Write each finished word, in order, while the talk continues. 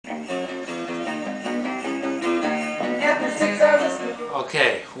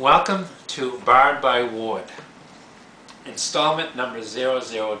Okay, welcome to Barred by Ward, installment number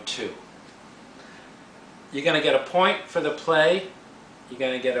 002. You're going to get a point for the play, you're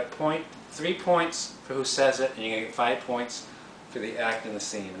going to get a point, 3 points for who says it, and you're going to get 5 points for the act and the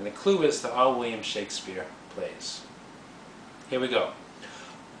scene. And the clue is to all William Shakespeare plays. Here we go.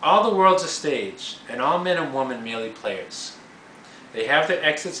 All the world's a stage, and all men and women merely players. They have their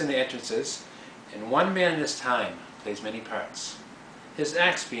exits and their entrances, and one man in his time plays many parts. His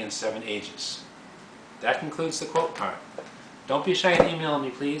acts be in 7 ages. That concludes the quote part. Don't be shy and email me,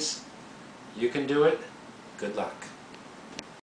 please. You can do it. Good luck.